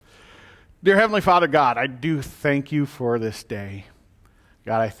Dear Heavenly Father God, I do thank you for this day.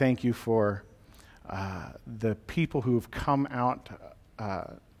 God, I thank you for the people who have come out,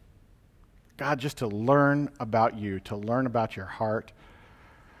 God, just to learn about you, to learn about your heart.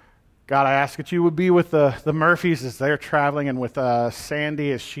 God, I ask that you would be with the Murphys as they're traveling, and with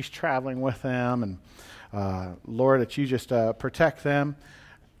Sandy as she's traveling with them. And Lord, that you just protect them,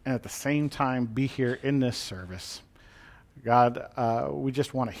 and at the same time be here in this service. God, we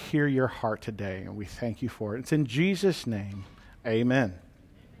just want to hear your heart today, and we thank you for it. It's in Jesus' name, amen.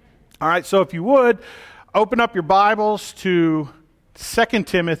 All right, so if you would, open up your Bibles to 2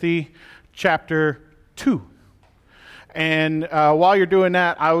 Timothy chapter 2. And while you're doing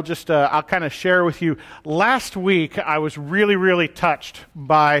that, I will just, I'll kind of share with you. Last week, I was really, really touched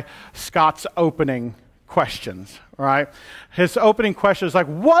by Scott's opening questions, right? His opening question is like,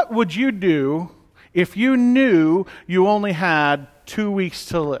 what would you do if you knew you only had 2 weeks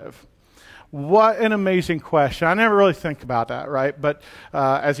to live? What an amazing question. I never really think about that, right? But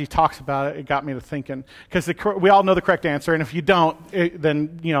as he talks about it, it got me to thinking. Because we all know the correct answer, and if you don't,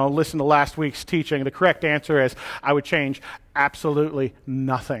 then listen to last week's teaching. The correct answer is, I would change absolutely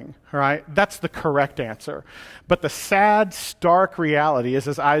nothing, right? That's the correct answer. But the sad, stark reality is,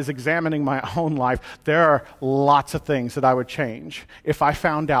 as I was examining my own life, there are lots of things that I would change if I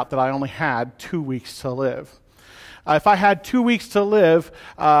found out that I only had 2 weeks to live. If I had 2 weeks to live,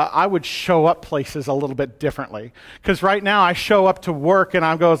 I would show up places a little bit differently. Because right now I show up to work and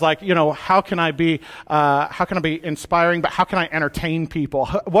I go like, how can I be inspiring, but how can I entertain people?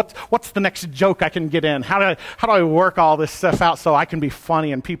 What's the next joke I can get in? How do I work all this stuff out so I can be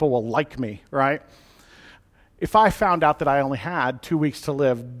funny and people will like me, right? If I found out that I only had 2 weeks to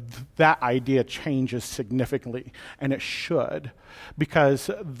live, that idea changes significantly, and it should, because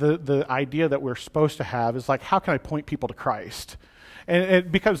the idea that we're supposed to have is like, how can I point people to Christ? And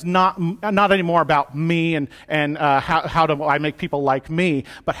it becomes not anymore about me and how do I make people like me,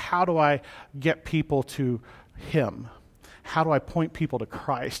 but how do I get people to Him? How do I point people to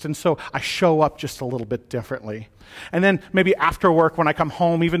Christ? And so I show up just a little bit differently. And then maybe after work when I come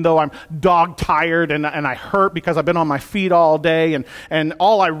home, even though I'm dog tired and I hurt because I've been on my feet all day, and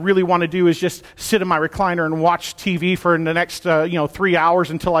all I really want to do is just sit in my recliner and watch TV for the next 3 hours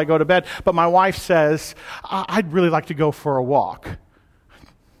until I go to bed. But my wife says, I'd really like to go for a walk.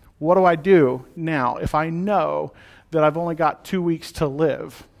 What do I do now if I know that I've only got 2 weeks to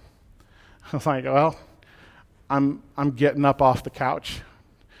live? I was like, well, I'm getting up off the couch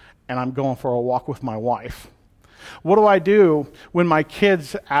and I'm going for a walk with my wife. What do I do when my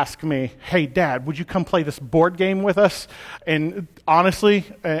kids ask me, hey, Dad, would you come play this board game with us? And honestly,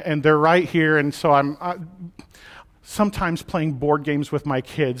 and they're right here, and so I'm sometimes playing board games with my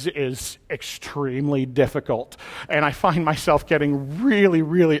kids is extremely difficult, and I find myself getting really,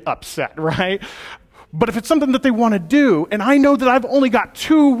 really upset, right? But if it's something that they want to do, and I know that I've only got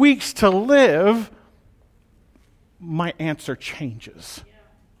 2 weeks to live, my answer changes.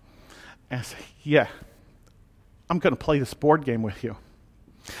 And I say, yeah, I'm going to play this board game with you.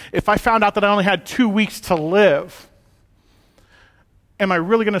 If I found out that I only had 2 weeks to live, am I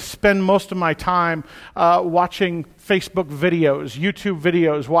really going to spend most of my time watching Facebook videos, YouTube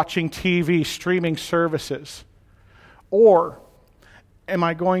videos, watching TV, streaming services? Or am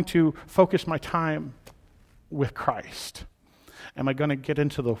I going to focus my time with Christ? Am I going to get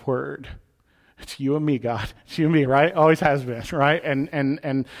into the Word? It's you and me, God. It's you and me, right? Always has been, right?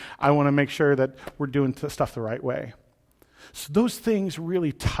 And I want to make sure that we're doing stuff the right way. So those things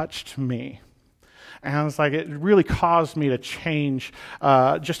really touched me. And I was like, it really caused me to change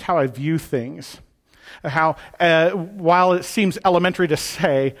just how I view things. How, while it seems elementary to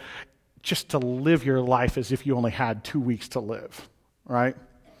say, just to live your life as if you only had 2 weeks to live, right?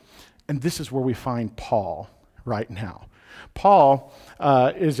 And this is where we find Paul right now. Paul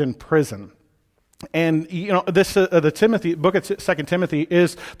is in prison. And this the book of 2 Timothy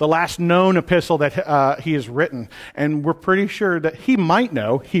is the last known epistle that he has written, and we're pretty sure that he might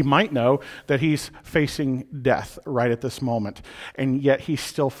know that he's facing death right at this moment, and yet he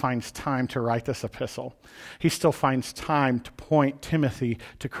still finds time to write this epistle. He still finds time to point Timothy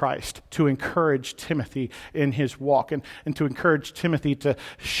to Christ, to encourage Timothy in his walk, and to encourage Timothy to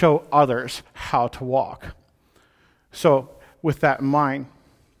show others how to walk. So, with that in mind,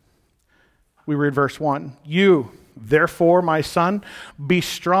 we read verse 1. You, Therefore, my son, be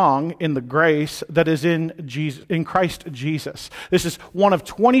strong in the grace that is in Christ Jesus. This is one of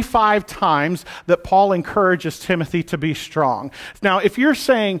 25 times that Paul encourages Timothy to be strong. Now, if you're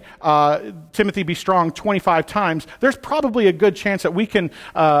saying, Timothy, be strong 25 times, there's probably a good chance that we can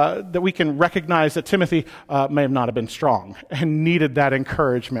recognize that Timothy may have not have been strong and needed that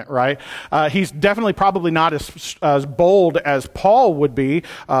encouragement, right? He's definitely probably not as bold as Paul would be,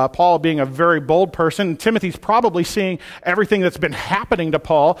 Paul being a very bold person. Timothy's probably seeing everything that's been happening to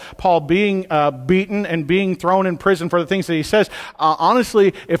Paul being beaten and being thrown in prison for the things that he says.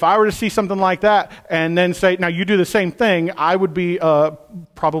 Honestly, if I were to see something like that and then say, now you do the same thing, I would be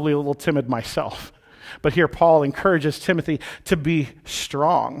probably a little timid myself. But here Paul encourages Timothy to be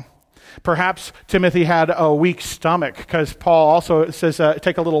strong. Perhaps Timothy had a weak stomach, because Paul also says,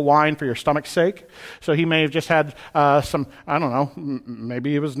 take a little wine for your stomach's sake. So he may have just had some, I don't know,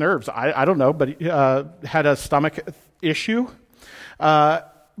 maybe it was nerves. I don't know, but he had a stomach issue.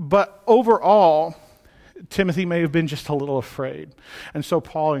 But overall, Timothy may have been just a little afraid. And so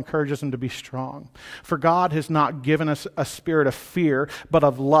Paul encourages him to be strong. For God has not given us a spirit of fear, but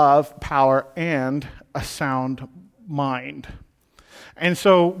of love, power, and a sound mind. And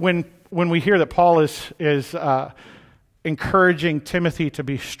so when we hear that Paul is encouraging Timothy to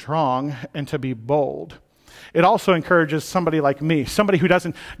be strong and to be bold, it also encourages somebody like me, somebody who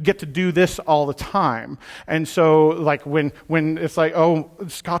doesn't get to do this all the time. And so, like when it's like, oh,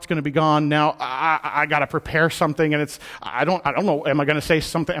 Scott's going to be gone now, I got to prepare something, and I don't know. Am I going to say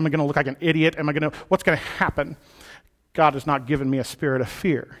something? Am I going to look like an idiot? What's going to happen? God has not given me a spirit of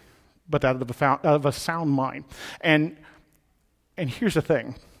fear, but out of a sound mind. And here's the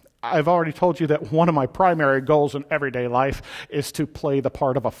thing. I've already told you that one of my primary goals in everyday life is to play the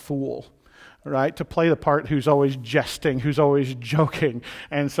part of a fool, right? To play the part who's always jesting, who's always joking.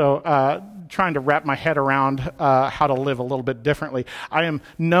 And so trying to wrap my head around how to live a little bit differently. I am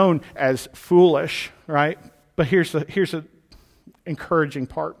known as foolish, right? But here's the encouraging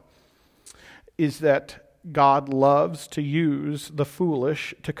part, is that God loves to use the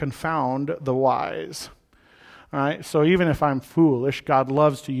foolish to confound the wise. All right, so even if I'm foolish, God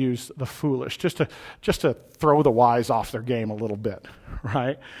loves to use the foolish just to throw the wise off their game a little bit,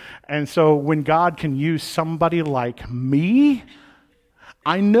 right? And so when God can use somebody like me,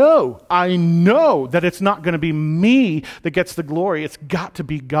 I know that it's not going to be me that gets the glory. It's got to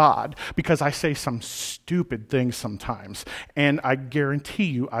be God, because I say some stupid things sometimes. And I guarantee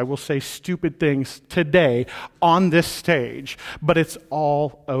you I will say stupid things today on this stage, but it's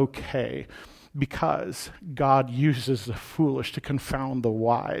all okay, because God uses the foolish to confound the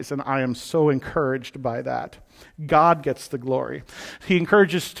wise, and I am so encouraged by that. God gets the glory. He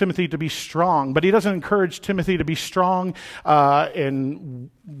encourages Timothy to be strong, but he doesn't encourage Timothy to be strong in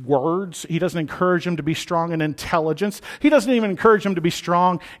words. He doesn't encourage him to be strong in intelligence. He doesn't even encourage him to be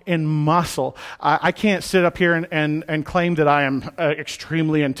strong in muscle. I can't sit up here and claim that I am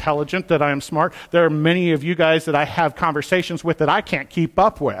extremely intelligent, that I am smart. There are many of you guys that I have conversations with that I can't keep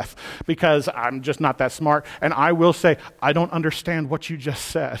up with because I'm just not that smart. And I will say, I don't understand what you just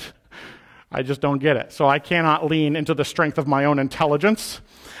said. I just don't get it. So I cannot lean into the strength of my own intelligence.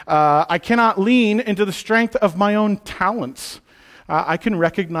 I cannot lean into the strength of my own talents. I can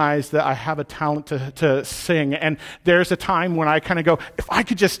recognize that I have a talent to sing, and there's a time when I kind of go, if I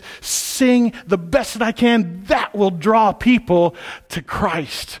could just sing the best that I can, that will draw people to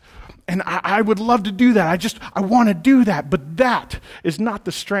Christ. And I would love to do that. I want to do that, but that is not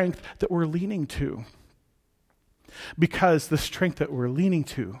the strength that we're leaning to. Because the strength that we're leaning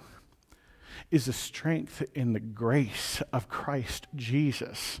to is the strength in the grace of Christ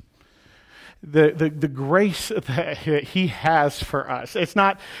Jesus. The grace that he has for us. It's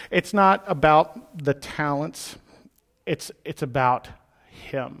not about the talents. It's about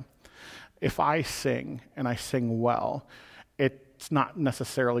him. If I sing and I sing well, it's not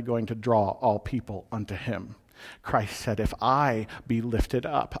necessarily going to draw all people unto him. Christ said, if I be lifted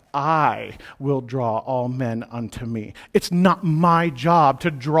up, I will draw all men unto me. It's not my job to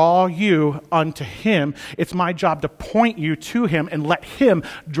draw you unto him. It's my job to point you to him and let him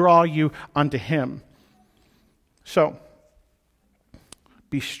draw you unto him. So,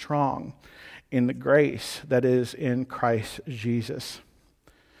 be strong in the grace that is in Christ Jesus.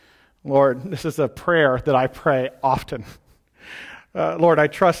 Lord, this is a prayer that I pray often. Lord, I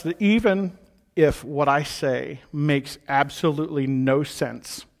trust that even if what I say makes absolutely no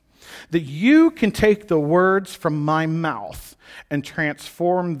sense, that you can take the words from my mouth and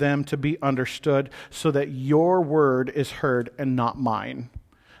transform them to be understood so that your word is heard and not mine.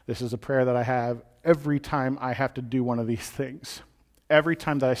 This is a prayer that I have every time I have to do one of these things. Every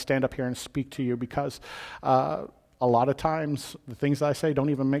time that I stand up here and speak to you, because a lot of times the things that I say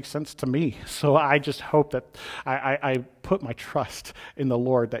don't even make sense to me. So I just hope that I put my trust in the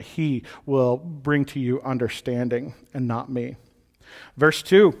Lord, that he will bring to you understanding and not me. Verse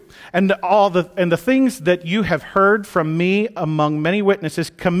 2, and the things that you have heard from me among many witnesses,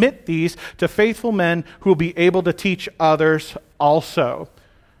 commit these to faithful men who will be able to teach others also.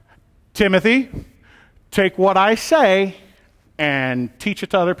 Timothy, take what I say and teach it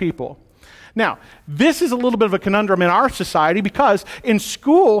to other people. Now, this is a little bit of a conundrum in our society, because in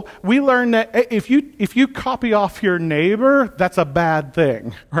school we learn that if you copy off your neighbor, that's a bad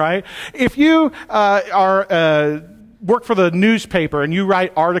thing, right? If you work for the newspaper and you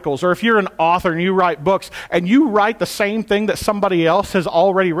write articles, or if you're an author and you write books and you write the same thing that somebody else has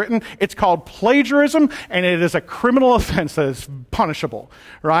already written, it's called plagiarism, and it is a criminal offense that is punishable,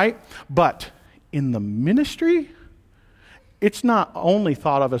 right? But in the ministry, it's not only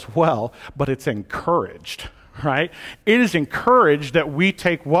thought of as well, but it's encouraged, right? It is encouraged that we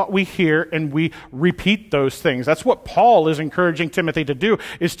take what we hear and we repeat those things. That's what Paul is encouraging Timothy to do,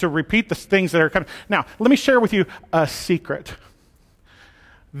 is to repeat the things that are coming. Now, let me share with you a secret.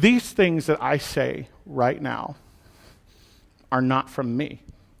 These things that I say right now are not from me,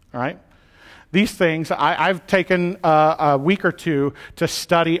 all right? These things, I've taken a week or two to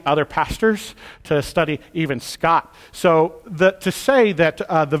study other pastors, to study even Scott. So to say that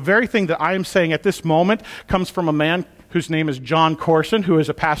the very thing that I am saying at this moment comes from a man whose name is John Corson, who is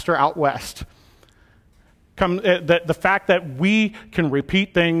a pastor out west. The fact that we can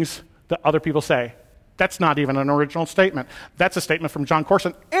repeat things that other people say, that's not even an original statement. That's a statement from John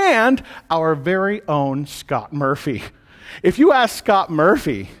Corson and our very own Scott Murphy. If you ask Scott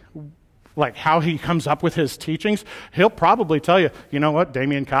Murphy, like how he comes up with his teachings, he'll probably tell you, you know what,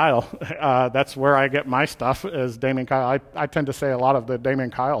 Damian Kyle, that's where I get my stuff, is Damian Kyle. I tend to say a lot of the Damian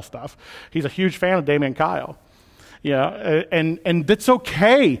Kyle stuff. He's a huge fan of Damian Kyle. Yeah, and it's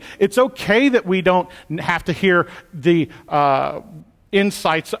okay. It's okay that we don't have to hear the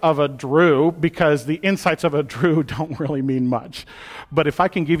insights of a Drew, because the insights of a Drew don't really mean much. But if I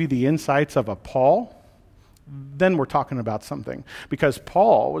can give you the insights of a Paul, then we're talking about something. Because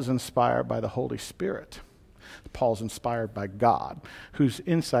Paul was inspired by the Holy Spirit. Paul's inspired by God, whose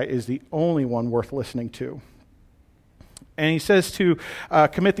insight is the only one worth listening to. And he says to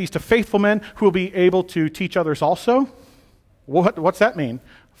commit these to faithful men who will be able to teach others also. What's that mean?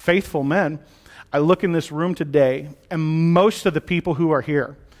 Faithful men. I look in this room today, and most of the people who are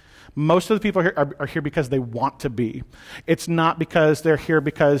here, are here because they want to be. It's not because they're here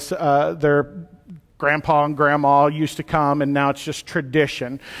because they're grandpa and grandma used to come and now it's just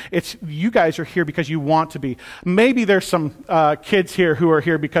tradition. It's you guys are here because you want to be. Maybe there's some kids here who are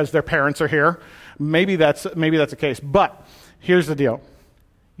here because their parents are here. Maybe that's the case. But here's the deal.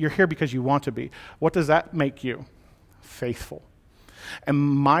 You're here because you want to be. What does that make you? Faithful. And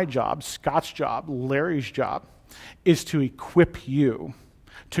my job, Scott's job, Larry's job, is to equip you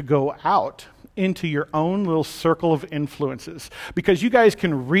to go out into your own little circle of influences, because you guys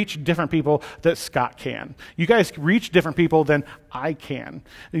can reach different people that Scott can. You guys reach different people than I can.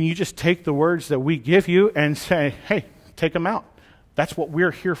 And you just take the words that we give you and say, hey, take them out. That's what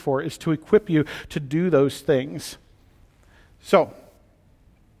we're here for, is to equip you to do those things. So,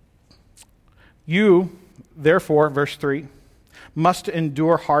 you, therefore, verse 3, must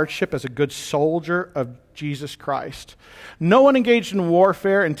endure hardship as a good soldier of Jesus Christ. No one engaged in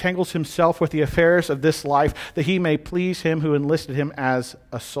warfare entangles himself with the affairs of this life, that he may please him who enlisted him as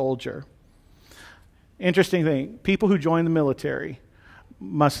a soldier. Interesting thing, people who join the military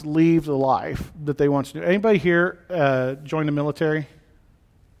must leave the life that they once knew. Anybody here join the military?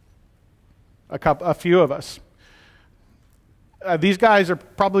 A few of us. These guys are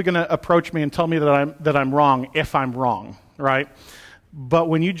probably going to approach me and tell me that I'm wrong if I'm wrong, right? But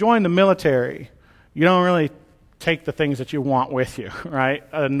when you join the military, you don't really take the things that you want with you, right?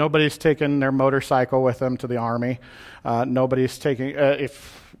 Nobody's taking their motorcycle with them to the army. Nobody's taking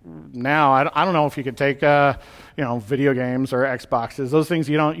now I don't know if you could take video games or Xboxes. Those things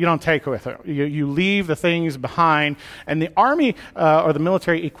you don't take with you. You leave the things behind, and the army or the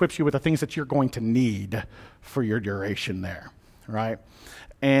military equips you with the things that you're going to need for your duration there, right?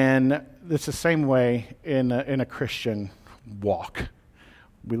 And it's the same way in a Christian walk.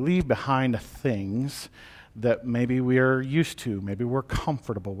 We leave behind the things that maybe we are used to, maybe we're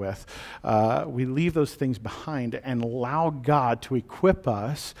comfortable with. We leave those things behind and allow God to equip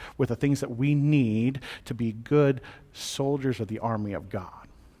us with the things that we need to be good soldiers of the army of God.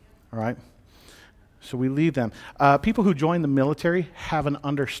 All right? So we leave them. People who join the military have an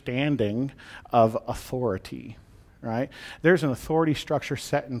understanding of authority, right? There's an authority structure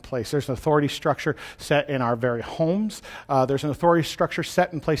set in place. There's an authority structure set in our very homes. There's an authority structure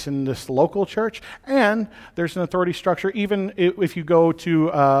set in place in this local church. And there's an authority structure even if you go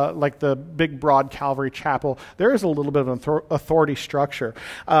to like the big broad Calvary Chapel, there is a little bit of an authority structure.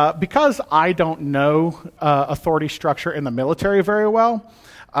 Because I don't know authority structure in the military very well,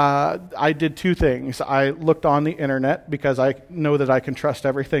 I did two things. I looked on the internet because I know that I can trust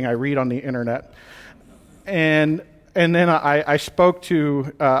everything I read on the internet. And then I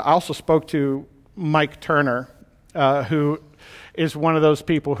also spoke to Mike Turner, who is one of those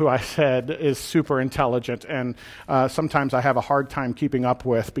people who I said is super intelligent, and sometimes I have a hard time keeping up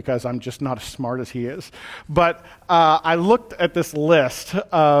with because I'm just not as smart as he is. But I looked at this list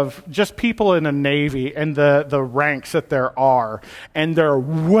of just people in the Navy and the ranks that there are, and there are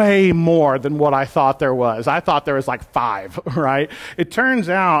way more than what I thought there was. I thought there was like 5, right? It turns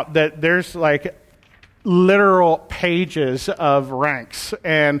out that there's like literal pages of ranks,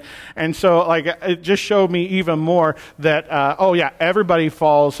 and so like it just showed me even more that everybody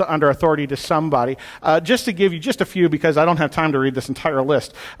falls under authority to somebody. Just to give you just a few, because I don't have time to read this entire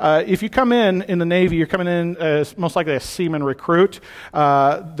list. If you come in the Navy, you're coming in as most likely a seaman recruit.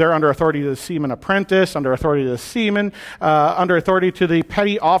 They're under authority to the seaman apprentice, under authority to the seaman, under authority to the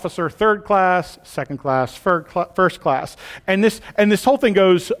petty officer, 3rd class, 2nd class, 1st class, and this whole thing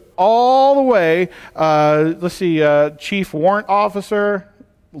goes all the way, chief warrant officer,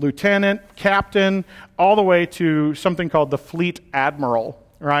 lieutenant, captain, all the way to something called the fleet admiral,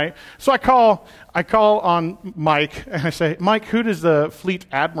 right? So I call on Mike, and I say, Mike, who does the fleet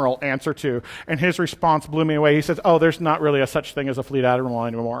admiral answer to? And his response blew me away. He says, there's not really a such thing as a fleet admiral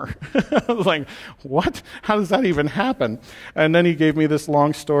anymore. I was like, what? How does that even happen? And then he gave me this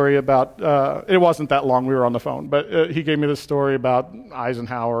long story about, it wasn't that long, we were on the phone, but he gave me this story about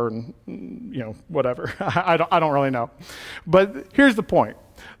Eisenhower and, whatever. I don't really know. But here's the point.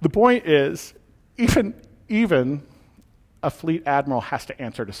 The point is, even a fleet admiral has to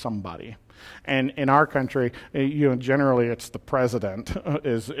answer to somebody. And in our country, generally it's the president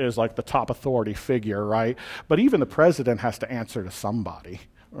is like the top authority figure, right? But even the president has to answer to somebody,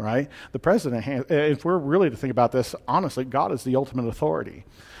 right? The president, if we're really to think about this, honestly, God is the ultimate authority,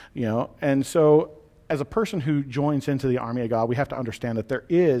 And so as a person who joins into the army of God, we have to understand that there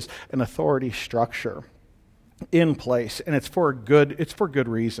is an authority structure in place, and it's for good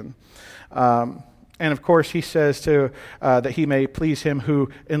reason. And of course, he says that he may please him who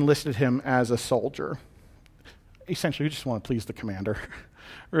enlisted him as a soldier. Essentially, we just want to please the commander.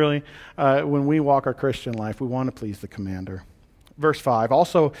 Really, when we walk our Christian life, we want to please the commander. Verse 5,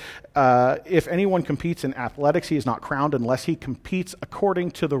 also, if anyone competes in athletics, he is not crowned unless he competes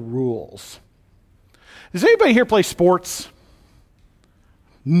according to the rules. Does anybody here play sports?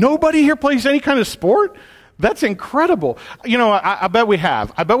 Nobody here plays any kind of sport? That's incredible. I bet we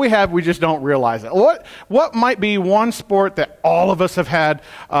have. We just don't realize it. What might be one sport that all of us have had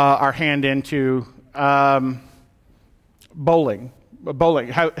our hand into? Bowling.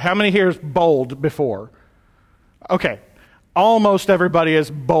 How many here has bowled before? Okay. Almost everybody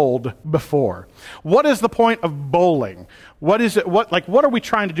has bowled before. What is the point of bowling? What is it? What are we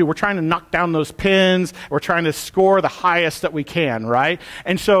trying to do? We're trying to knock down those pins. We're trying to score the highest that we can, right?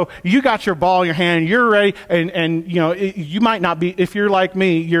 And so you got your ball in your hand, you're ready, and you might not be, if you're like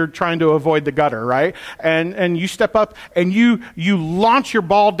me, you're trying to avoid the gutter, right? And you step up and you launch your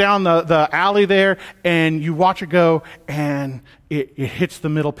ball down the alley there, and you watch it go, and it hits the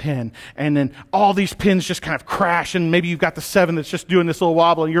middle pin, and then all these pins just kind of crash, and maybe you've got the 7 that's just doing this little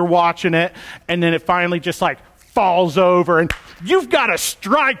wobble, and you're watching it, and then it finally just like falls over, and you've got a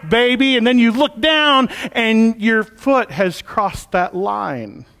strike, baby, and then you look down, and your foot has crossed that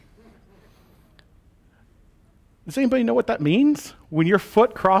line. Does anybody know what that means? When your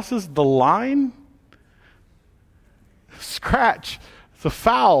foot crosses the line? Scratch. It's a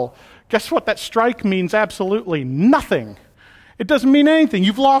foul. Guess what? That strike means absolutely nothing. It doesn't mean anything.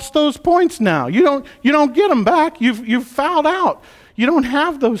 You've lost those points now. You don't get them back. You've fouled out. You don't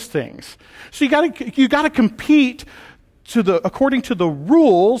have those things. So you got to compete according to the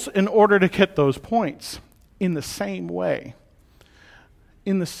rules in order to get those points. In the same way,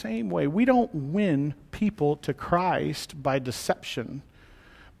 we don't win people to Christ by deception,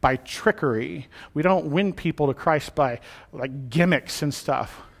 by trickery. We don't win people to Christ by like gimmicks and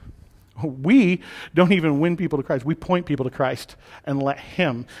stuff. We don't even win people to Christ. We point people to Christ and let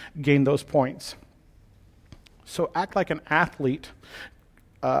Him gain those points. So act like an athlete.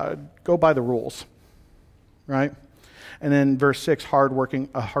 Go by the rules, right? And then verse 6, a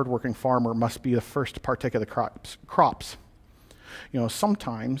hardworking farmer must be the first to partake of the crops.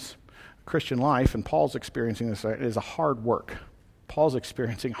 Sometimes Christian life, and Paul's experiencing this, is a hard work. Paul's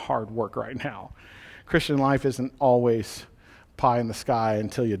experiencing hard work right now. Christian life isn't always pie in the sky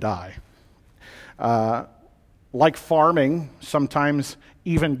until you die. Like farming, sometimes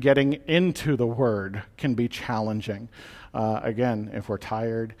even getting into the Word can be challenging. Again, if we're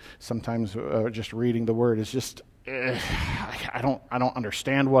tired, sometimes just reading the Word is just, I don't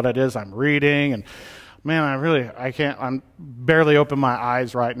understand what it is I'm reading, and man, I'm barely open my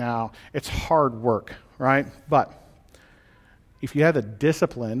eyes right now. It's hard work, right? But if you have the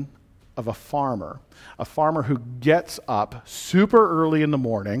discipline of a farmer who gets up super early in the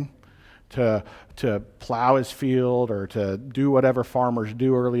morning to plow his field or to do whatever farmers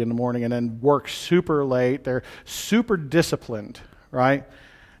do early in the morning and then work super late, they're super disciplined, right?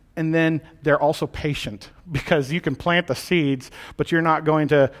 And then they're also patient, because you can plant the seeds, but you're not going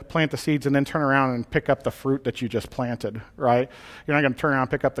to plant the seeds and then turn around and pick up the fruit that you just planted, right? You're not going to turn around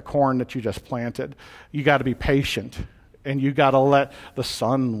and pick up the corn that you just planted. You got to be patient, and you got to let the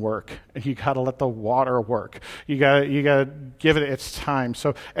sun work, and you got to let the water work. You got to give it its time.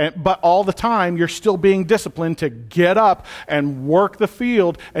 But all the time, you're still being disciplined to get up and work the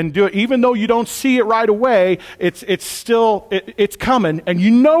field and do it, even though you don't see it right away. It's coming, and you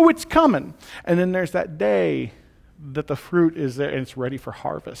know it's coming. And then there's that day that the fruit is there and it's ready for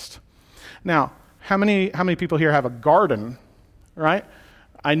harvest. Now, how many people here have a garden, right?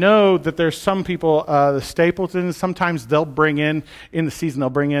 I know that there's some people, the Stapletons, sometimes they'll bring in the season, they'll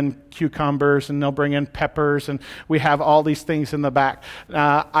bring in cucumbers and they'll bring in peppers, and we have all these things in the back.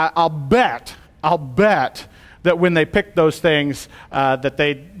 I'll bet that when they picked those things, that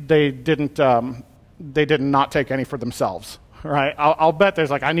they didn't not take any for themselves. Right, I'll bet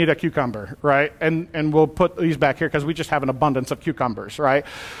there's I need a cucumber, right, and we'll put these back here because we just have an abundance of cucumbers, right?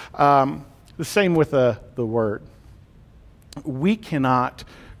 The same with the Word. We cannot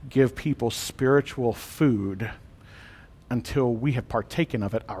give people spiritual food until we have partaken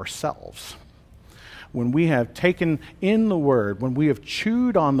of it ourselves. When we have taken in the Word, when we have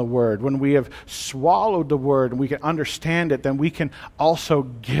chewed on the Word, when we have swallowed the Word and we can understand it, then we can also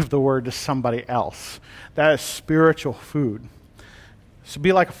give the Word to somebody else. That is spiritual food. So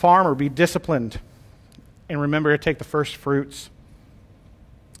be like a farmer, be disciplined, and remember to take the first fruits.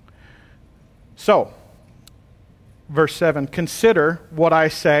 So, Verse 7, consider what I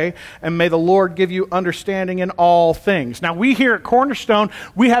say, and may the Lord give you understanding in all things. Now, we here at Cornerstone,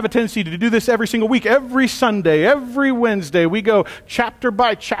 we have a tendency to do this every single week, every Sunday, every Wednesday. We go chapter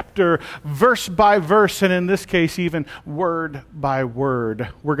by chapter, verse by verse, and in this case, even word by word.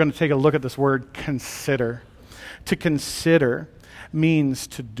 We're going to take a look at this word, consider. To consider means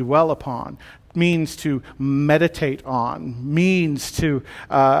to dwell upon, means to meditate on, means to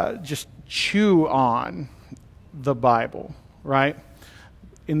just chew on the Bible, right?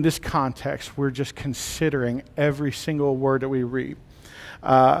 In this context, we're just considering every single word that we read.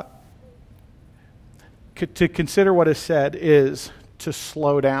 To consider what is said is to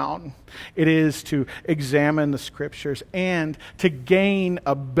slow down. It is to examine the Scriptures and to gain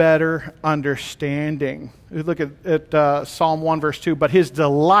a better understanding. We look at Psalm 1 verse 2, but his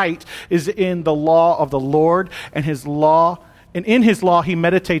delight is in the law of the Lord, and in his law he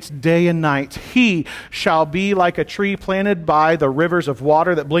meditates day and night. He shall be like a tree planted by the rivers of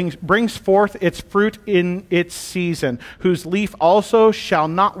water that brings forth its fruit in its season, whose leaf also shall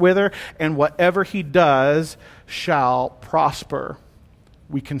not wither, and whatever he does shall prosper.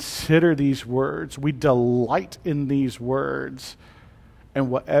 We consider these words. We delight in these words, and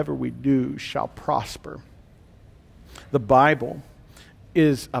whatever we do shall prosper. The Bible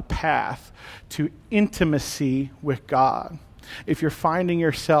is a path to intimacy with God. If you're finding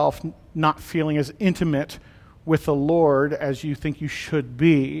yourself not feeling as intimate with the Lord as you think you should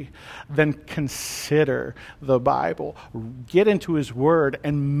be, then consider the Bible. Get into His Word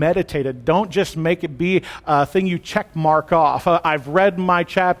and meditate it. Don't just make it be a thing you check mark off. I've read my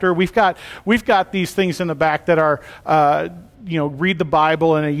chapter. We've got these things in the back that are read the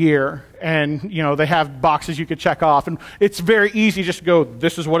Bible in a year, and they have boxes you could check off, and it's very easy just to go,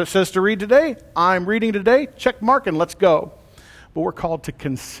 this is what it says to read today. I'm reading today. Check mark and let's go. But we're called to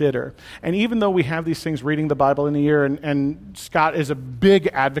consider. And even though we have these things, reading the Bible in the year, and Scott is a big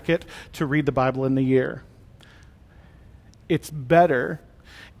advocate to read the Bible in the year, it's better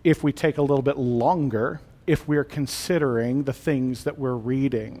if we take a little bit longer if we're considering the things that we're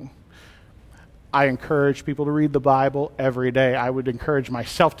reading. I encourage people to read the Bible every day. I would encourage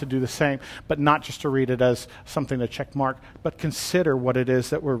myself to do the same, but not just to read it as something to check mark, but consider what it is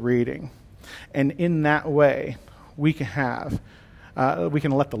that we're reading. And in that way, we can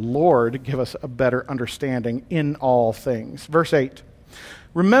let the Lord give us a better understanding in all things. Verse 8,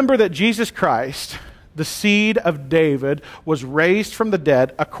 remember that Jesus Christ, the seed of David, was raised from the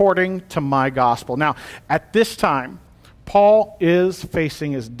dead according to my gospel. Now, at this time, Paul is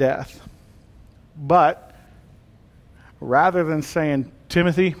facing his death. But rather than saying,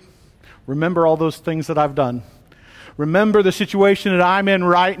 Timothy, remember all those things that I've done. Remember the situation that I'm in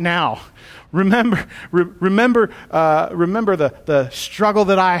right now. Remember the struggle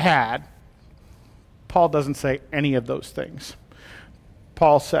that I had. Paul doesn't say any of those things.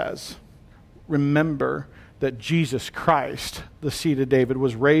 Paul says, remember that Jesus Christ, the seed of David,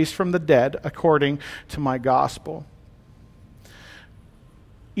 was raised from the dead according to my gospel.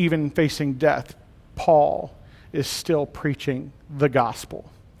 Even facing death, Paul is still preaching the gospel.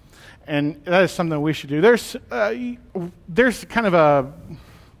 And that is something we should do. There's kind of a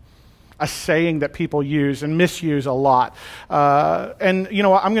saying that people use and misuse a lot. And you know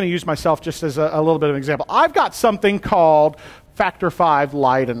what? I'm going to use myself just as a little bit of an example. I've got something called Factor V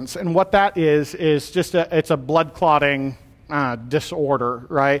Leidens. And what that is just it's a blood clotting disorder,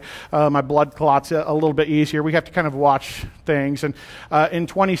 right? My blood clot's a little bit easier. We have to kind of watch things. And in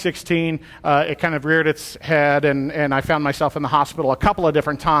 2016, it kind of reared its head, and I found myself in the hospital a couple of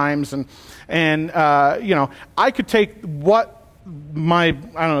different times. And I could take what my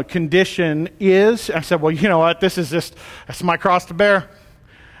condition is. I said, well, you know what? That's my cross to bear.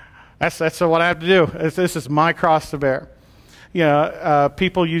 That's what I have to do. This is my cross to bear.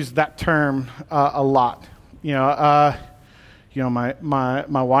 People use that term a lot. My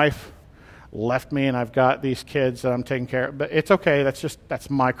wife left me, and I've got these kids that I'm taking care of. But it's okay. That's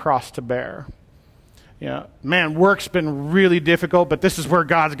my cross to bear. Man, work's been really difficult, but this is where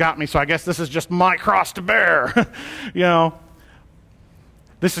God's got me. So I guess this is just my cross to bear.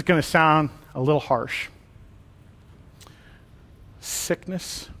 This is going to sound a little harsh.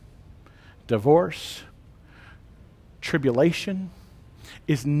 Sickness, divorce, tribulation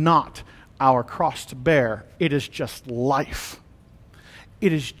is not our cross to bear. It is just life.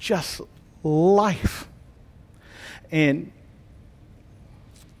 It is just life. And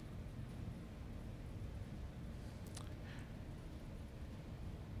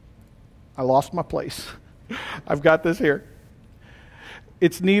I lost my place. I've got this here.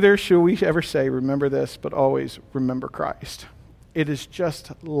 It's neither should we ever say, remember this, but always remember Christ. It is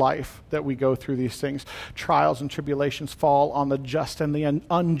just life that we go through these things. Trials and tribulations fall on the just and the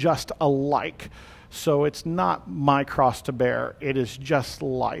unjust alike. So it's not my cross to bear. It is just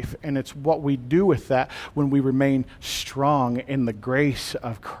life. And it's what we do with that when we remain strong in the grace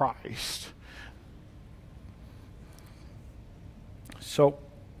of Christ. So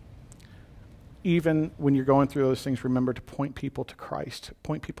even when you're going through those things, remember to point people to Christ.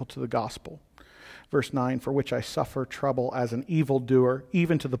 Point people to the gospel. Verse 9, for which I suffer trouble as an evildoer,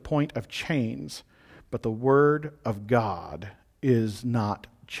 even to the point of chains. But the word of God is not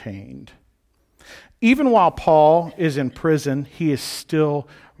chained. Even while Paul is in prison, he is still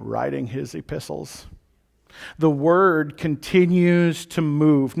writing his epistles. The word continues to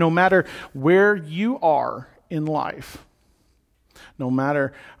move, no matter where you are in life. No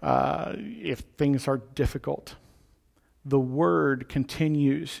matter if things are difficult. The word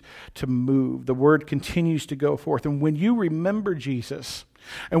continues to move. The word continues to go forth. And when you remember Jesus,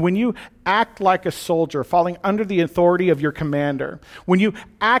 and when you act like a soldier falling under the authority of your commander, when you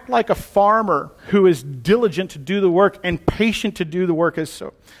act like a farmer who is diligent to do the work and patient to do the work,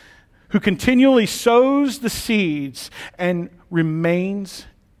 who continually sows the seeds and remains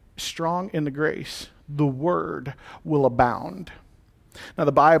strong in the grace, the word will abound. Now,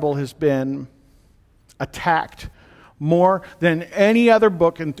 the Bible has been attacked more than any other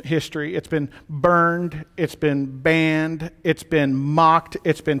book in history. It's been burned, it's been banned, it's been mocked,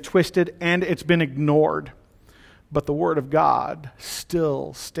 it's been twisted, and it's been ignored. But the Word of God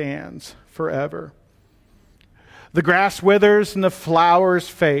still stands forever. The grass withers and the flowers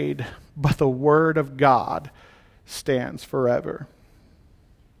fade, but the Word of God stands forever.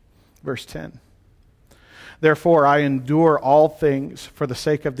 Verse 10. Therefore, I endure all things for the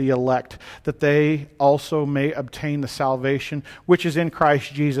sake of the elect, that they also may obtain the salvation which is in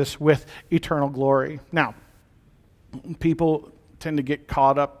Christ Jesus with eternal glory. Now, people tend to get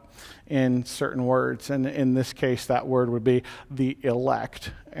caught up in certain words, and in this case, that word would be the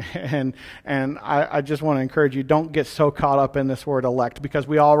elect. And I just want to encourage you, don't get so caught up in this word elect, because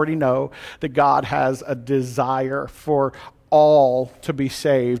we already know that God has a desire for all to be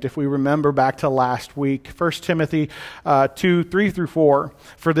saved. If we remember back to last week, 1 Timothy 2:3-4,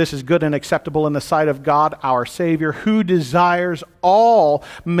 for this is good and acceptable in the sight of God our Savior, who desires all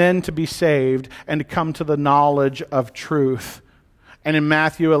men to be saved and to come to the knowledge of truth. And in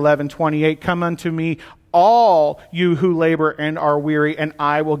Matthew 11:28, come unto me all you who labor and are weary, and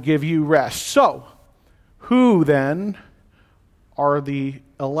I will give you rest. So, who then are the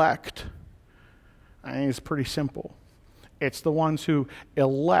elect? I think it's pretty simple. It's the ones who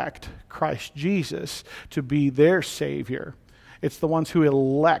elect Christ Jesus to be their Savior. It's the ones who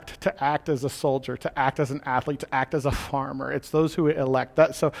elect to act as a soldier, to act as an athlete, to act as a farmer. It's those who elect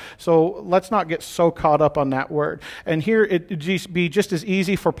that. So let's not get so caught up on that word. And here it'd be just as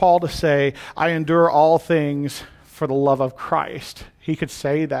easy for Paul to say, I endure all things for the love of Christ. He could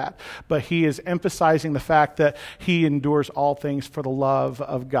say that, but he is emphasizing the fact that he endures all things for the love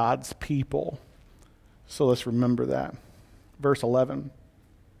of God's people. So let's remember that. Verse 11.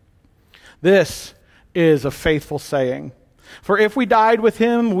 This is a faithful saying. For if we died with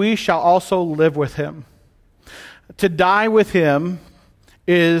him, we shall also live with him. To die with him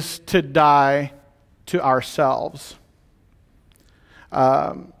is to die to ourselves.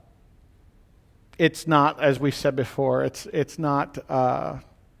 It's not, as we said before, it's not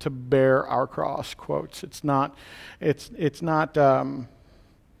to bear our cross. Quotes. It's not to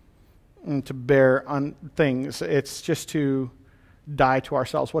bear on things. It's just to die to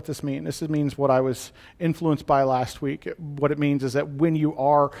ourselves. What this means? This means what I was influenced by last week. What it means is that when you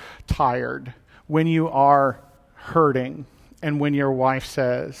are tired, when you are hurting, and when your wife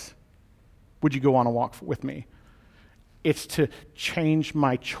says, would you go on a walk with me? It's to change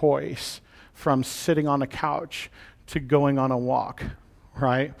my choice from sitting on the couch to going on a walk,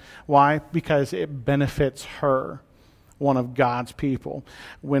 right? Why? Because it benefits her, one of God's people.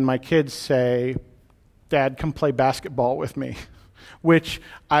 When my kids say, Dad, come play basketball with me, which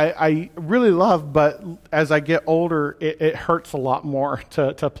I really love, but as I get older, it hurts a lot more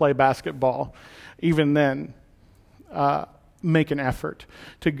to play basketball. Even then, make an effort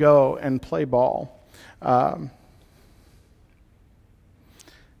to go and play ball. And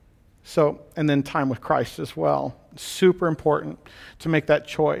then time with Christ as well. Super important to make that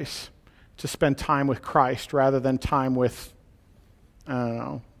choice to spend time with Christ rather than time with, I don't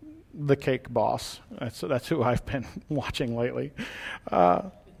know, the cake boss. That's who I've been watching lately.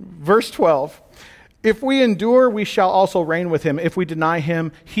 Verse 12. If we endure, we shall also reign with him. If we deny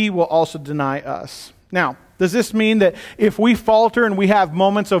him, he will also deny us. Now, does this mean that if we falter and we have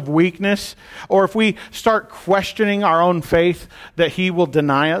moments of weakness, or if we start questioning our own faith, that he will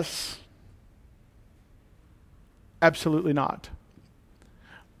deny us? Absolutely not.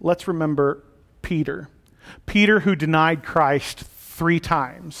 Let's remember Peter. Peter, who denied Christ 3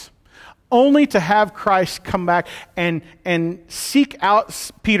 times, only to have Christ come back and seek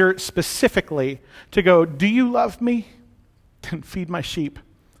out Peter specifically to go, do you love me? Then feed my sheep,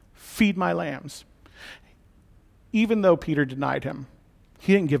 feed my lambs. Even though Peter denied him,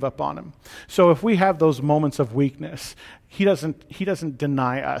 he didn't give up on him. So if we have those moments of weakness, he doesn't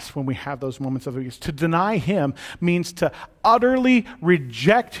deny us when we have those moments of weakness. To deny him means to utterly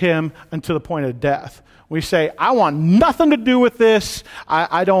reject him unto the point of death. We say, I want nothing to do with this.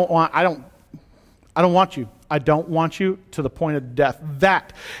 I don't want you. I don't want you, to the point of death.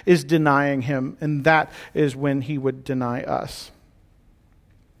 That is denying him, and that is when he would deny us.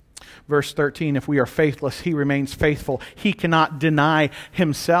 Verse 13, if we are faithless, he remains faithful. He cannot deny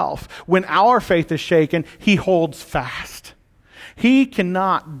himself. When our faith is shaken, he holds fast. He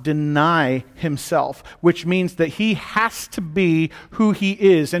cannot deny himself, which means that he has to be who he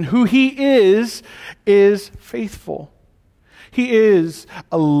is. And who he is faithful. He is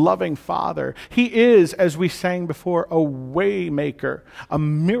a loving Father. He is, as we sang before, a way maker, a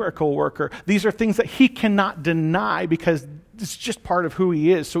miracle worker. These are things that he cannot deny because it's just part of who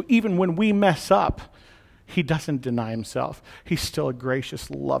he is. So even when we mess up, he doesn't deny himself. He's still a gracious,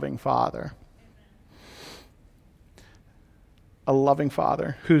 loving Father. A loving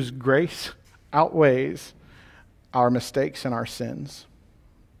Father whose grace outweighs our mistakes and our sins.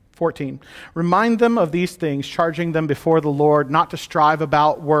 14. Remind them of these things, charging them before the Lord not to strive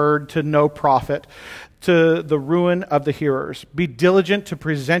about word to no profit, to the ruin of the hearers. Be diligent to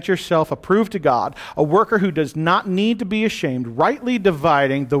present yourself approved to God, a worker who does not need to be ashamed, rightly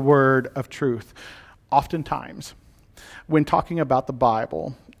dividing the word of truth. Oftentimes, when talking about the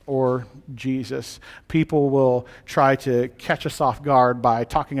Bible or Jesus, people will try to catch us off guard by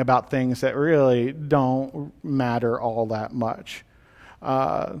talking about things that really don't matter all that much.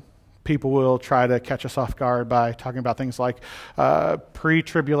 People will try to catch us off guard by talking about things like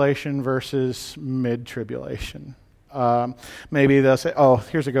pre-tribulation versus mid-tribulation. Maybe they'll say, oh,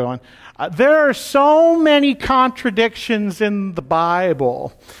 here's a good one. There are so many contradictions in the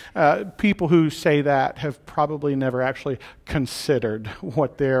Bible. People who say that have probably never actually considered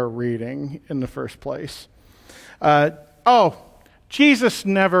what they're reading in the first place. Jesus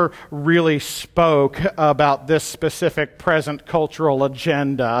never really spoke about this specific present cultural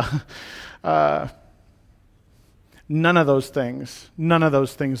agenda. None of those things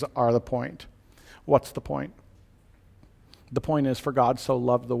are the point. What's the point? The point is, for God so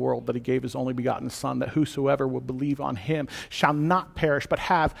loved the world that he gave his only begotten Son, that whosoever will believe on him shall not perish but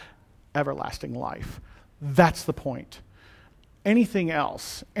have everlasting life. That's the point. Anything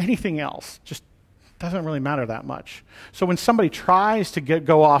else just doesn't really matter that much. So when somebody tries to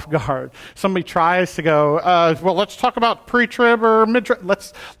go off guard, somebody tries to go, well, let's talk about pre-trib or mid-trib.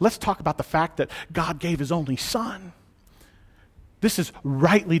 Let's talk about the fact that God gave his only Son. This is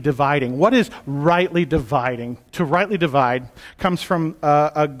rightly dividing. What is rightly dividing? To rightly divide comes from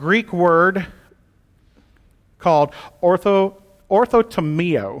a Greek word called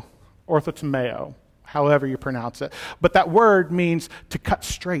orthotomeo, however you pronounce it. But that word means to cut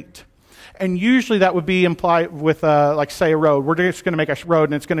straight. And usually that would be implied with, like, say, a road. We're just going to make a road,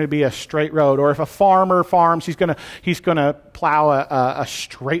 and it's going to be a straight road. Or if a farmer farms, he's going to plow a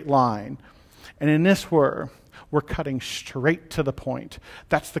straight line. And in this word, we're cutting straight to the point.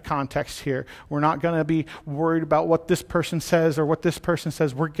 That's the context here. We're not going to be worried about what this person says or what this person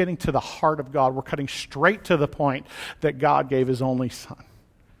says. We're getting to the heart of God. We're cutting straight to the point that God gave his only Son,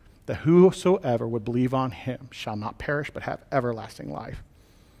 that whosoever would believe on him shall not perish but have everlasting life.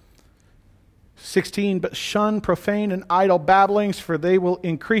 16, but shun profane and idle babblings, for they will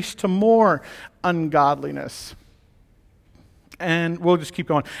increase to more ungodliness. And we'll just keep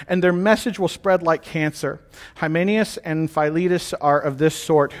going. And their message will spread like cancer. Hymenaeus and Philetus are of this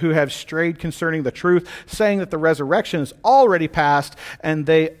sort, who have strayed concerning the truth, saying that the resurrection is already past, and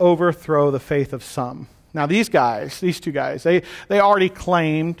they overthrow the faith of some. Now these two guys, they already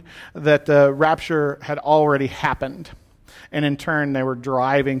claimed that the rapture had already happened. And in turn, they were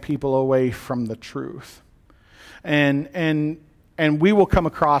driving people away from the truth. And we will come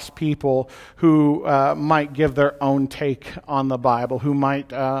across people who might give their own take on the Bible, who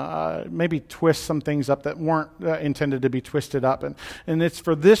might maybe twist some things up that weren't intended to be twisted up. And it's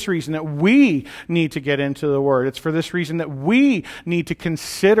for this reason that we need to get into the Word. It's for this reason that we need to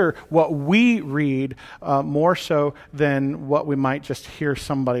consider what we read more so than what we might just hear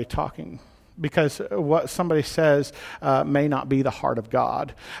somebody talking. Because what somebody says may not be the heart of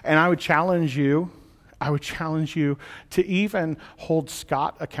God. And I would challenge you to even hold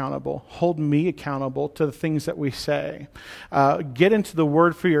Scott accountable, hold me accountable to the things that we say. Get into the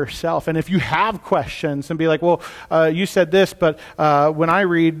Word for yourself. And if you have questions and be like, well, you said this, but when I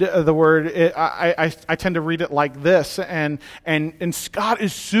read the Word, I tend to read it like this. And Scott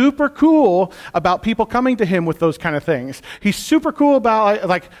is super cool about people coming to him with those kind of things. He's super cool about,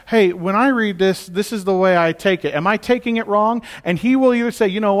 like, hey, when I read this is the way I take it. Am I taking it wrong? And he will either say,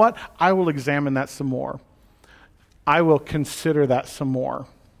 you know what, I will examine that some more. I will consider that some more.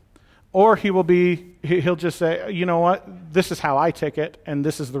 Or he'll just say, you know what, this is how I take it, and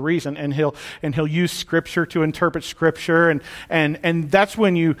this is the reason, and he'll use Scripture to interpret Scripture, and that's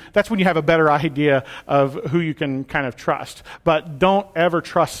when you have a better idea of who you can kind of trust. But don't ever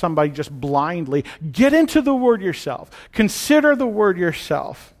trust somebody just blindly. Get into the Word yourself. Consider the Word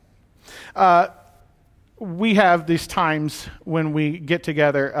yourself. We have these times when we get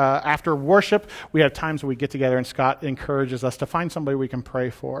together after worship. We have times when we get together, and Scott encourages us to find somebody we can pray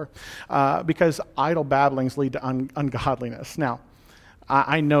for because idle babblings lead to ungodliness. Now,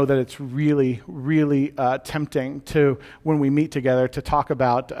 I know that it's really, really tempting to, when we meet together, to talk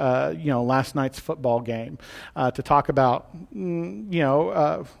about last night's football game, to talk about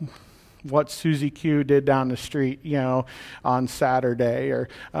what Susie Q did down the street, on Saturday, or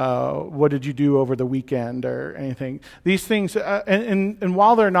what did you do over the weekend, or anything. These things, and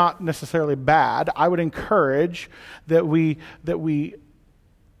while they're not necessarily bad, I would encourage that we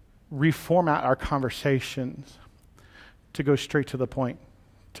reformat our conversations to go straight to the point,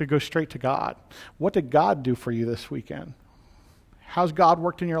 to go straight to God. What did God do for you this weekend? How's God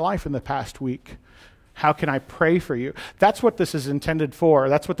worked in your life in the past week? How can I pray for you? That's what this is intended for.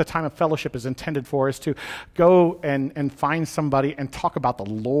 That's what the time of fellowship is intended for, is to go and find somebody and talk about the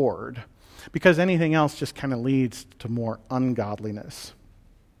Lord. Because anything else just kind of leads to more ungodliness.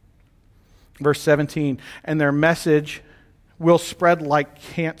 Verse 17, and their message will spread like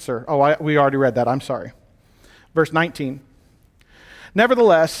cancer. We already read that. I'm sorry. Verse 19,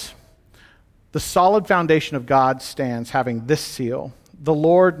 nevertheless, the solid foundation of God stands, having this seal. The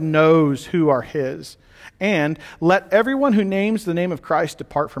Lord knows who are his. And let everyone who names the name of Christ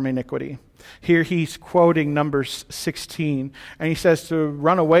depart from iniquity. Here he's quoting Numbers 16. And he says to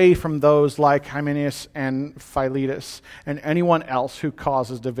run away from those like Hymenaeus and Philetus and anyone else who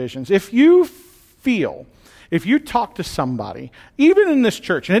causes divisions. If you feel If you talk to somebody, even in this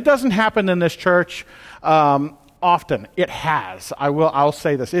church, and it doesn't happen in this church often, it has. I'll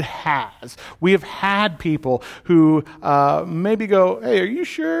say this, it has. We have had people who maybe go, hey, are you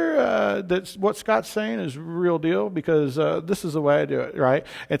sure that what Scott's saying is real deal? Because this is the way I do it, right?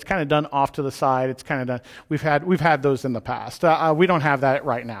 It's kind of done off to the side. It's kind of done. We've had those in the past. We don't have that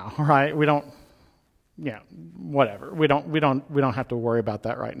right now, right? We don't. Yeah, whatever. We don't have to worry about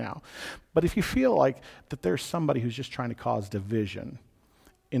that right now. But if you feel like that there's somebody who's just trying to cause division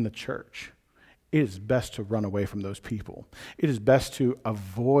in the church, it is best to run away from those people. It is best to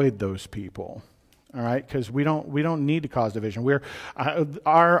avoid those people. All right, because we don't need to cause division.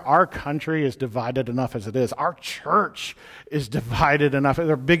 Our country is divided enough as it is. Our church is divided enough.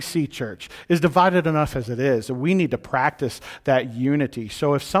 Our Big C church is divided enough as it is. So we need to practice that unity.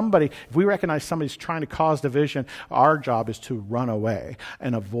 So if we recognize somebody's trying to cause division, our job is to run away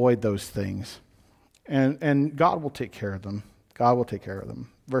and avoid those things, and God will take care of them. God will take care of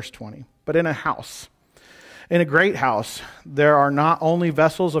them. Verse 20. But in a great house, there are not only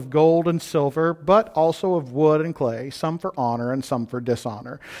vessels of gold and silver, but also of wood and clay, some for honor and some for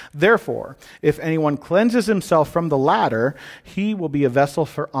dishonor. Therefore, if anyone cleanses himself from the latter, he will be a vessel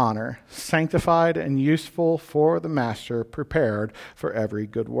for honor, sanctified and useful for the master, prepared for every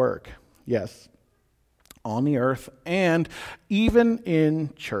good work. Yes, on the earth and even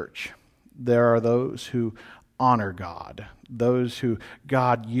in church, there are those who honor God, those who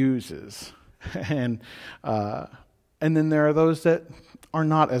God uses. And then there are those that are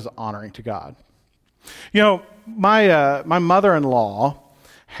not as honoring to God. You know, my mother-in-law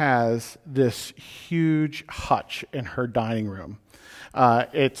has this huge hutch in her dining room.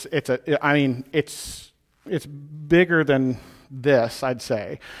 It's bigger than this, I'd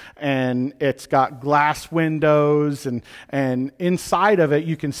say, and it's got glass windows, and inside of it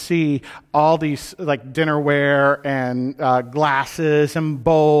you can see all these like dinnerware and glasses and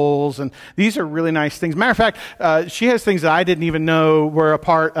bowls, and these are really nice things. Matter of fact, she has things that I didn't even know were a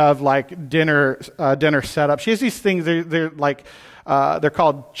part of like dinner setup. She has these things. They're like. They're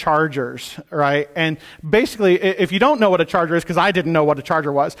called chargers, right? And basically, if you don't know what a charger is, because I didn't know what a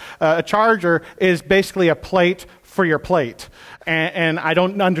charger was, a charger is basically a plate for your plate. And I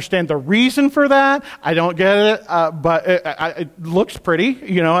don't understand the reason for that. I don't get it, but it looks pretty.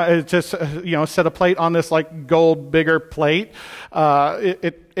 You know, it's just, set a plate on this like gold bigger plate.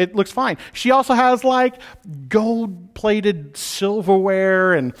 It looks fine. She also has like gold-plated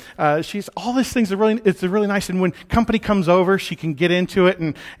silverware, and she's all these things. It's really nice. And when company comes over, she can get into it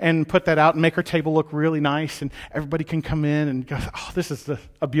and put that out and make her table look really nice, and everybody can come in and go, "Oh, this is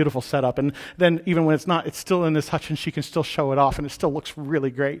a beautiful setup." And then even when it's not, it's still in this hutch, and she can still show it off, and it still looks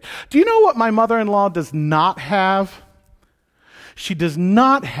really great. Do you know what my mother-in-law does not have? She does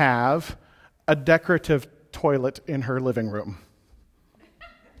not have a decorative toilet in her living room.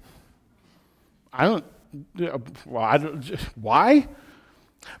 Why?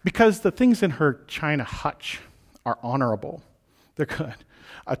 Because the things in her china hutch are honorable. They're good.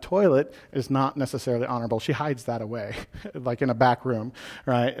 A toilet is not necessarily honorable. She hides that away, like in a back room,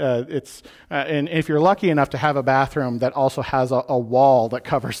 right? And if you're lucky enough to have a bathroom that also has a wall that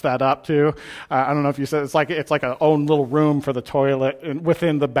covers that up too, I don't know if you said it's like a own little room for the toilet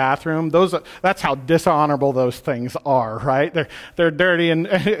within the bathroom. That's how dishonorable those things are, right? They're dirty, and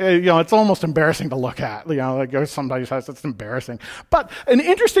it's almost embarrassing to look at. Like somebody's house, it's embarrassing. But an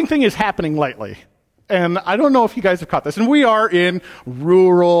interesting thing is happening lately. And I don't know if you guys have caught this. And we are in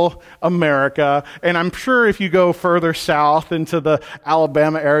rural America. And I'm sure if you go further south into the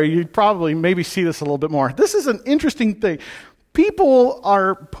Alabama area, you'd probably maybe see this a little bit more. This is an interesting thing. People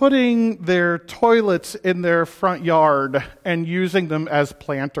are putting their toilets in their front yard and using them as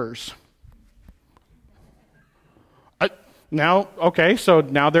planters. So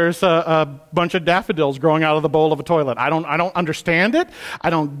now there's a bunch of daffodils growing out of the bowl of a toilet. I don't understand it. I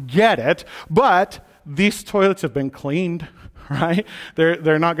don't get it. But these toilets have been cleaned, right?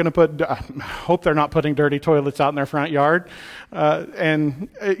 They're not going to put. Hope they're not putting dirty toilets out in their front yard, and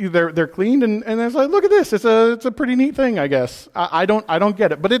they're cleaned. And it's like, look at this. It's a pretty neat thing, I guess. I don't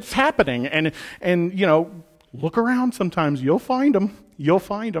get it, but it's happening. And look around. Sometimes you'll find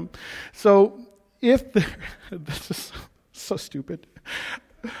them. So if this is so stupid.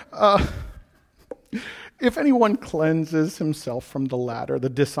 If anyone cleanses himself from the latter, the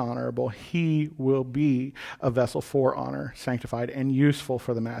dishonorable, he will be a vessel for honor, sanctified and useful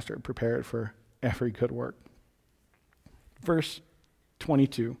for the master, prepared for every good work. Verse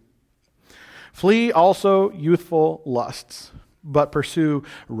 22. Flee also youthful lusts, but pursue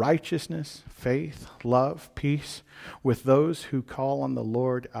righteousness, faith, love, peace with those who call on the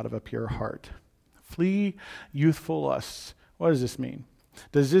Lord out of a pure heart. Flee youthful lusts. What does this mean?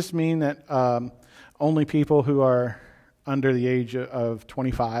 Does this mean that only people who are under the age of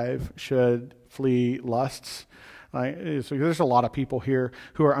 25 should flee lusts? So there's a lot of people here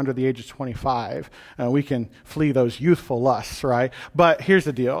who are under the age of 25. We can flee those youthful lusts, right? But here's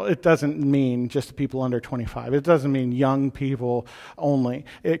the deal. It doesn't mean just the people under 25. It doesn't mean young people only,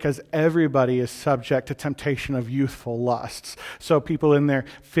 because everybody is subject to temptation of youthful lusts. So people in their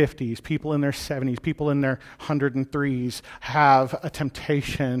 50s, people in their 70s, people in their 103s have a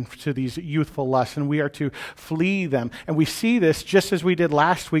temptation to these youthful lusts, and we are to flee them. And we see this just as we did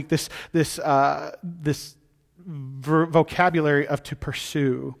last week, this vocabulary of to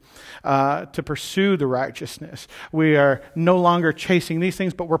pursue the righteousness. We are no longer chasing these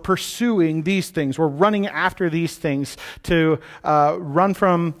things, but we're pursuing these things. We're running after these things to run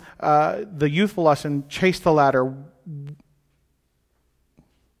from the youthful lust and chase the latter.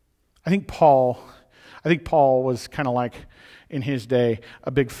 I think Paul was kind of like, in his day,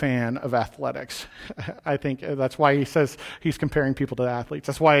 a big fan of athletics. I think that's why he says he's comparing people to athletes.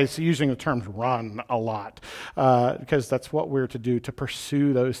 That's why he's using the term run a lot, because that's what we're to do, to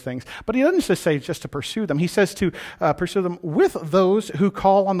pursue those things. But he doesn't just say just to pursue them. He says to pursue them with those who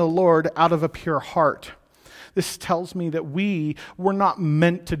call on the Lord out of a pure heart. This tells me that we were not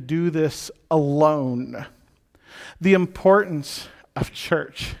meant to do this alone. The importance of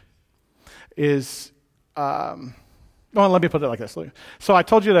church is... Well, let me put it like this. So I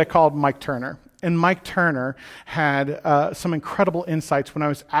told you that I called Mike Turner. And Mike Turner had some incredible insights when I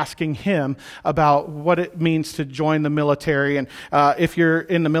was asking him about what it means to join the military. And if you're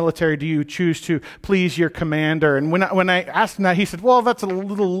in the military, do you choose to please your commander? And when I asked him that, he said, well, that's a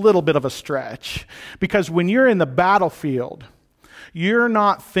little bit of a stretch. Because when you're in the battlefield, you're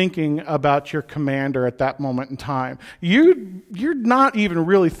not thinking about your commander at that moment in time. You're not even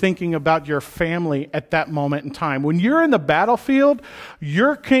really thinking about your family at that moment in time. When you're in the battlefield,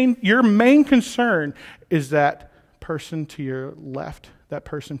 your main concern is that person to your left, that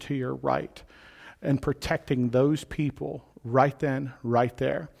person to your right, and protecting those people right then, right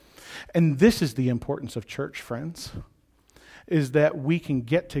there. And this is the importance of church, friends, is that we can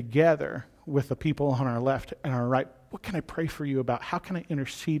get together with the people on our left and our right. What can I pray for you about? How can I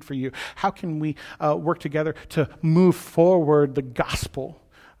intercede for you? How can we work together to move forward the gospel,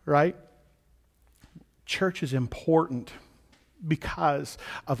 right? Church is important because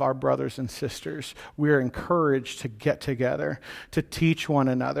of our brothers and sisters. We are encouraged to get together, to teach one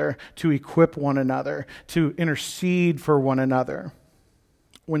another, to equip one another, to intercede for one another.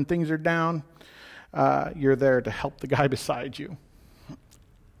 When things are down, you're there to help the guy beside you.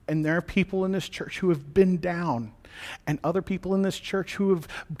 And there are people in this church who have been down, and other people in this church who have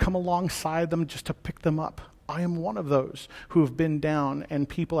come alongside them just to pick them up. I am one of those who have been down and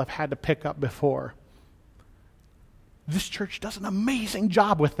people have had to pick up before. This church does an amazing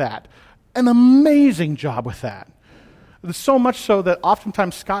job with that. An amazing job with that. So much so that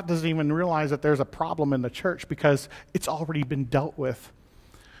oftentimes Scott doesn't even realize that there's a problem in the church because it's already been dealt with.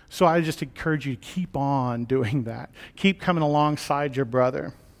 So I just encourage you to keep on doing that. Keep coming alongside your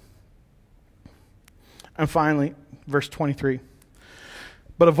brother. And finally, verse 23.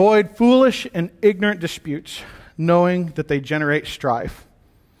 But avoid foolish and ignorant disputes, knowing that they generate strife.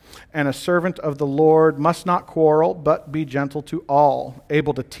 And a servant of the Lord must not quarrel, but be gentle to all,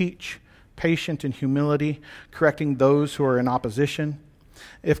 able to teach, patient in humility, correcting those who are in opposition.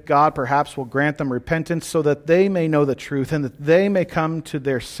 If God perhaps will grant them repentance so that they may know the truth and that they may come to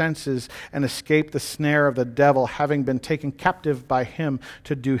their senses and escape the snare of the devil, having been taken captive by him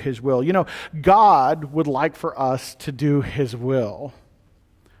to do his will. You know, God would like for us to do his will,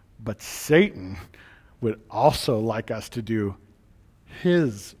 but Satan would also like us to do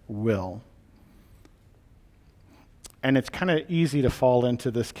his will. And it's kind of easy to fall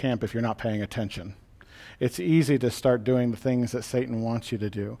into this camp if you're not paying attention. It's easy to start doing the things that Satan wants you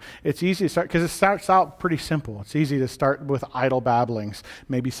to do. It's easy to start, because it starts out pretty simple. It's easy to start with idle babblings,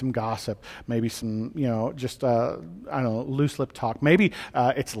 maybe some gossip, maybe some, just, loose lip talk. Maybe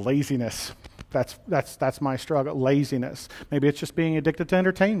it's laziness. That's my struggle, laziness. Maybe it's just being addicted to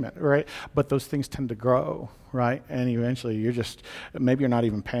entertainment, right? But those things tend to grow, right? And eventually maybe you're not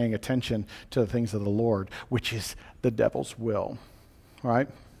even paying attention to the things of the Lord, which is the devil's will, right?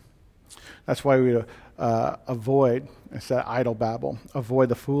 That's why we avoid, instead of idle babble, avoid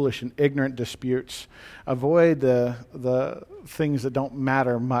the foolish and ignorant disputes. Avoid the things that don't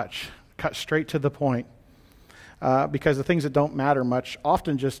matter much. Cut straight to the point. Because the things that don't matter much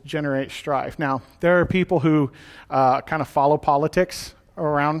often just generate strife. Now, there are people who kind of follow politics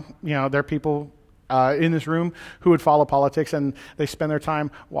around. There are people in this room who would follow politics, and they spend their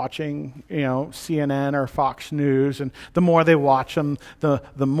time watching, CNN or Fox News, and the more they watch them, the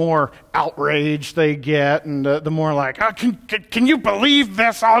more outraged they get, and the more like, oh, can you believe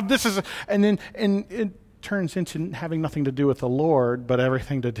this? Oh, this is, and then it turns into having nothing to do with the Lord, but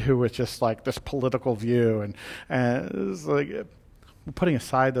everything to do with just like this political view, and it's like we're putting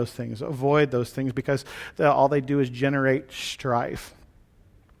aside those things, avoid those things, because all they do is generate strife.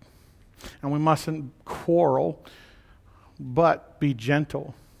 And we mustn't quarrel, but be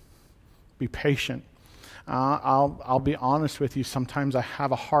gentle, be patient. I'll be honest with you. Sometimes I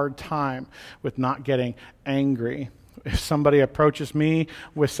have a hard time with not getting angry. If somebody approaches me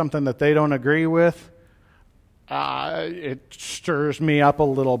with something that they don't agree with, it stirs me up a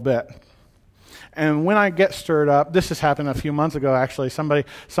little bit. And when I get stirred up, this has happened a few months ago actually, somebody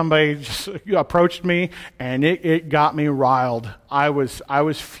just approached me and it got me riled. I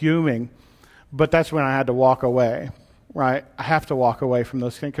was fuming, but that's when I had to walk away, right? I have to walk away from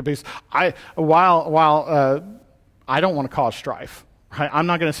those things because while I don't want to cause strife. Right? I'm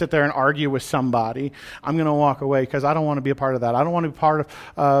not going to sit there and argue with somebody. I'm going to walk away because I don't want to be a part of that. I don't want to be part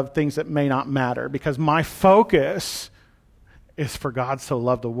of things that may not matter, because my focus is for God so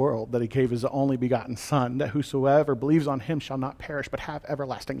loved the world that he gave his only begotten Son, that whosoever believes on him shall not perish but have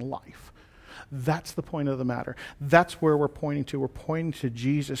everlasting life. That's the point of the matter. That's where we're pointing to. We're pointing to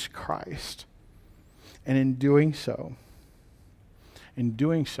Jesus Christ. And in doing so, in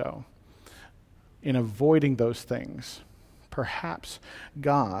avoiding those things, perhaps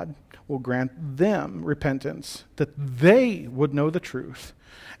God will grant them repentance, that they would know the truth,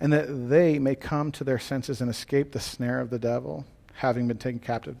 and that they may come to their senses and escape the snare of the devil, having been taken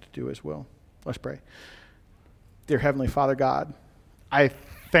captive to do his will. Let's pray. Dear Heavenly Father God, I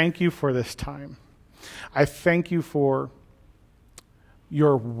thank you for this time. I thank you for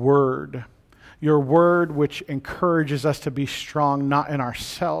your word which encourages us to be strong, not in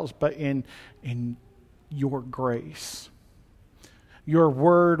ourselves, but in your grace. Your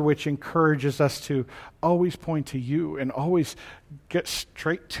word which encourages us to always point to you and always get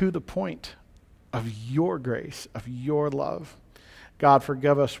straight to the point of your grace, of your love. God,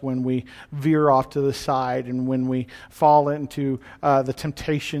 forgive us when we veer off to the side and when we fall into the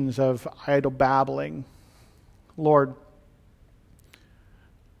temptations of idle babbling. Lord,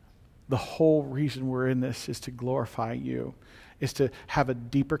 the whole reason we're in this is to glorify you, is to have a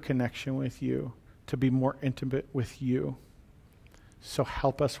deeper connection with you, to be more intimate with you. So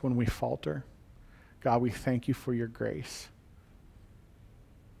help us when we falter. God, we thank you for your grace.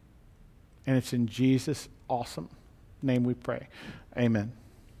 And it's in Jesus' awesome name we pray. Amen.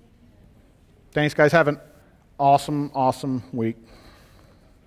 Thanks, guys. Have an awesome, awesome week.